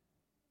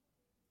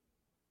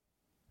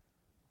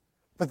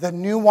 But the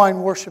new wine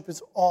worship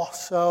is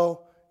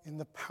also in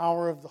the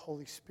power of the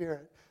Holy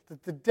Spirit.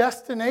 That the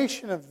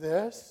destination of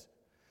this,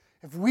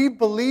 if we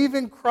believe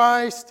in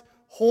Christ,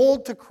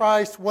 hold to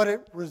Christ, what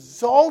it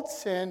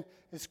results in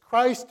is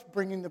Christ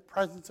bringing the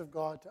presence of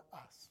God to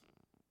us.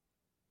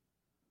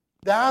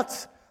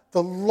 That's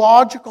the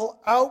logical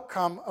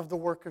outcome of the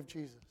work of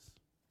Jesus.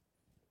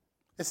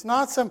 It's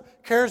not some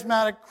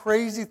charismatic,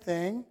 crazy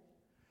thing.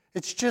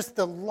 It's just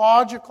the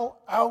logical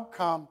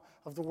outcome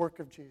of the work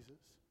of Jesus.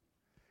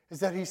 Is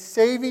that he's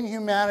saving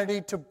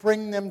humanity to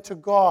bring them to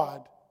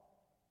God.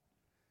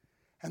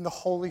 And the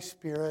Holy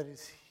Spirit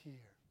is here.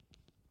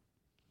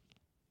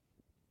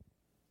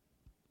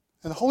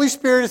 And the Holy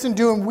Spirit isn't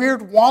doing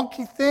weird,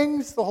 wonky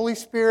things. The Holy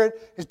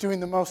Spirit is doing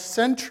the most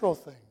central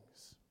things.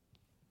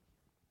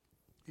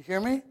 You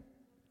hear me?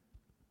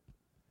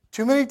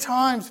 Too many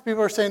times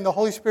people are saying the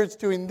Holy Spirit's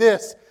doing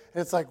this,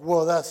 and it's like,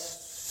 whoa, that's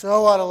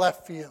so out of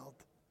left field.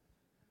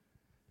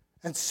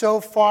 And so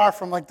far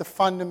from like the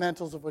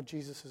fundamentals of what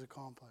Jesus has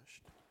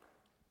accomplished.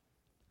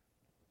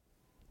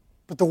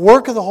 But the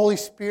work of the Holy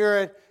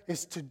Spirit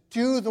is to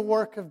do the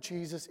work of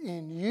Jesus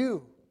in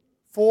you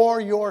for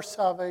your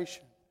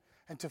salvation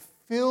and to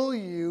fill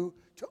you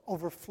to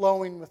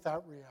overflowing with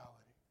that reality.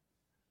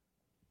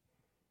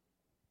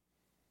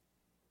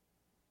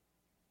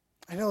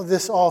 I know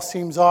this all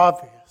seems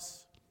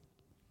obvious,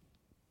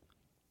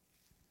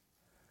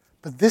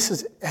 but this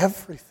is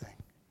everything.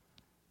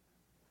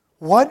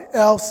 What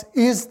else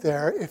is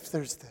there if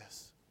there's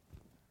this?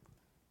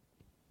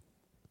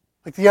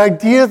 Like the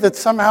idea that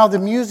somehow the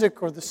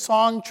music or the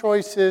song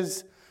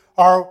choices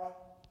are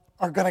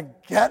going to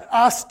get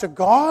us to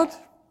God?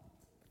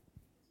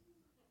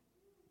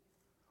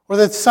 Or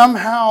that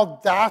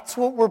somehow that's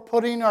what we're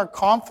putting our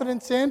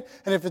confidence in,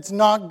 and if it's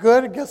not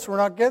good, I guess we're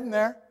not getting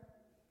there.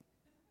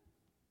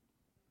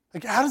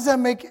 Like, how does that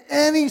make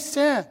any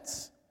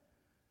sense?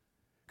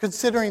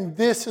 Considering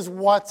this is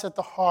what's at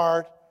the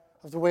heart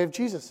of the way of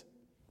Jesus.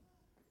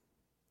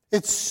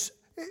 It's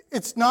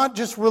not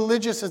just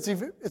religious,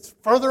 it's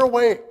further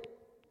away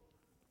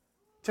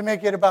to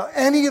make it about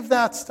any of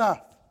that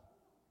stuff.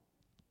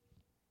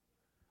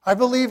 I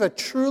believe a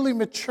truly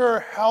mature,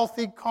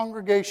 healthy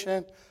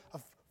congregation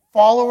of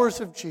followers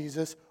of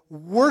Jesus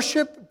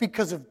worship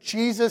because of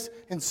Jesus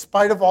in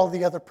spite of all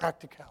the other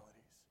practicalities.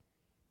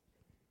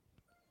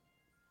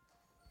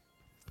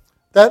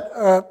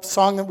 That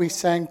song that we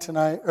sang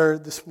tonight or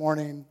this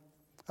morning,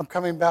 I'm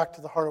coming back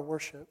to the heart of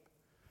worship,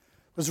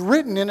 was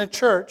written in a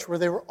church where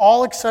they were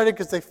all excited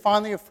because they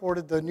finally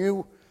afforded the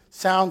new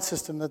sound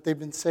system that they've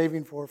been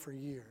saving for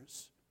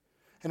years.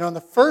 And on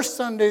the first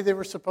Sunday they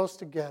were supposed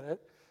to get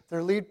it,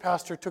 their lead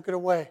pastor took it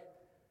away.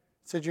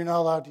 Said, you're not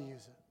allowed to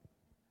use it.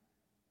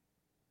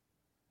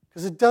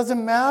 Because it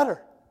doesn't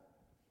matter.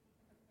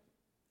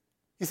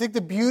 You think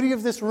the beauty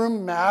of this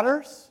room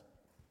matters?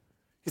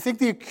 You think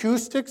the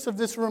acoustics of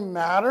this room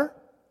matter?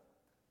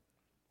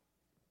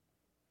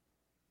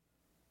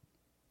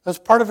 As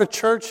part of a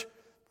church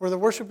where the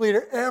worship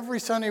leader every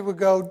Sunday would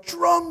go,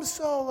 drum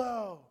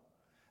solo,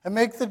 and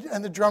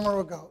the drummer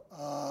would go,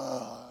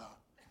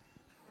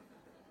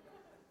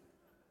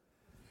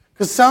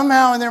 because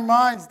somehow in their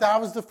minds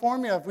that was the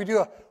formula. If we do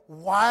a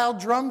wild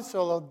drum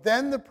solo,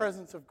 then the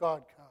presence of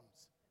God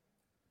comes.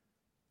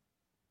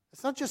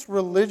 It's not just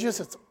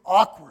religious, it's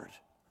awkward.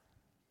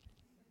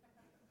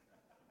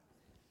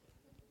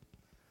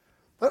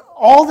 But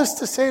all this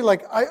to say,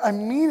 like, I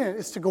mean it,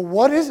 is to go,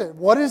 what is it?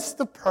 What is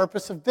the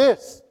purpose of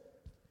this?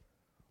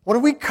 What do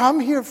we come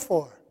here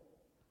for?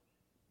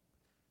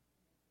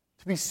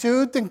 To be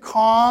soothed and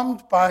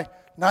calmed by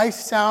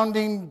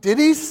nice-sounding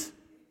ditties?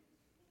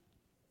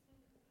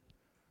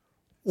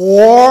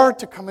 Or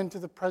to come into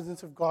the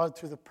presence of God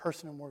through the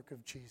person and work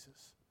of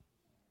Jesus?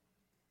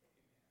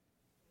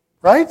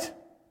 Right?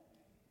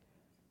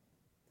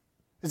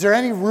 Is there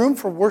any room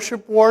for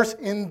worship wars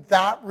in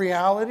that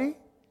reality?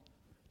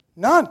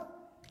 None.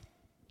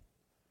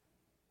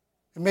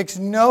 It makes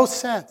no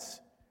sense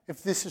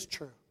if this is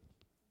true.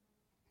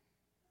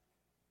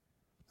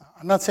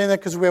 I'm not saying that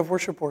because we have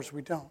worship wars.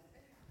 We don't.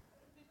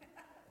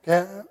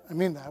 Okay? I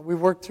mean that. We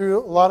worked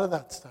through a lot of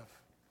that stuff.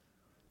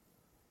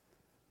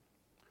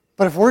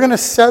 But if we're going to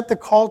set the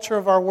culture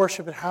of our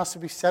worship, it has to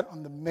be set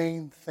on the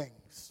main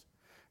things.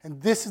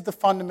 And this is the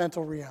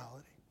fundamental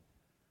reality.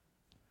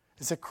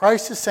 Is that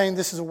Christ is saying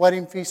this is a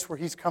wedding feast where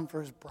he's come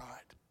for his bride.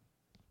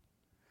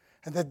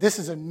 And that this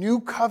is a new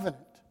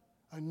covenant,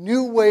 a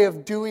new way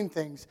of doing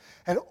things.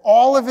 And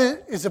all of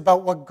it is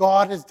about what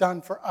God has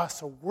done for us.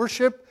 So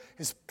worship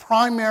is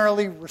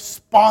primarily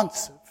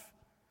responsive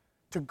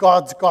to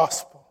God's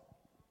gospel.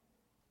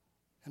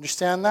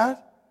 Understand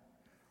that?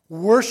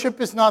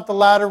 Worship is not the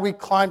ladder we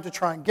climb to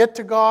try and get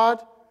to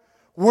God.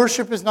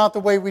 Worship is not the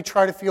way we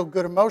try to feel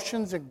good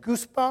emotions and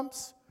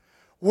goosebumps.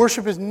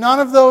 Worship is none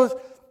of those.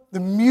 The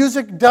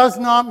music does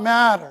not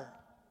matter.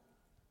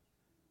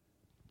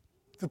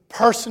 The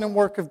person and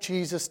work of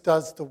Jesus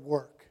does the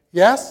work.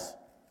 Yes?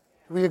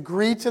 Do we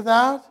agree to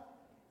that?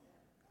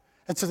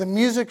 And so the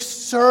music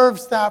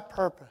serves that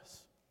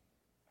purpose.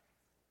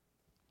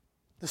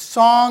 The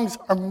songs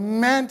are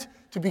meant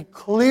to be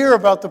clear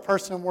about the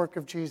person and work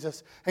of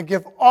Jesus and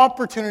give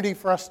opportunity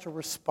for us to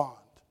respond.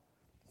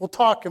 We'll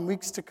talk in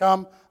weeks to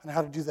come on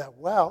how to do that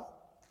well.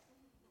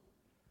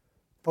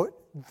 But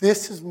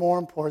this is more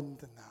important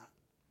than that.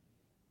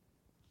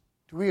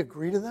 Do we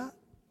agree to that?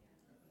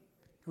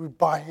 Do we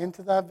buy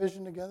into that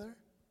vision together?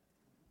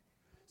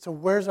 So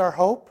where's our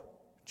hope?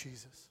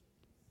 Jesus.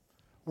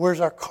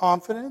 Where's our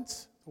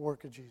confidence? The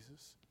work of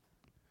Jesus.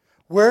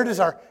 Where does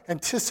our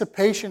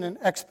anticipation and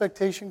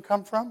expectation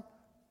come from?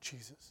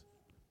 Jesus.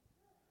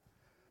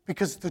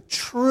 Because the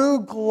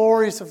true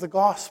glories of the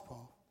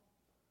gospel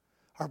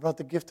are about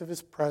the gift of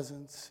his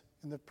presence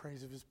and the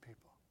praise of his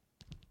people.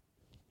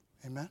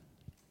 Amen?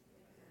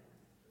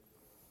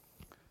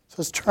 So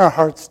let's turn our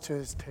hearts to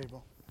his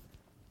table.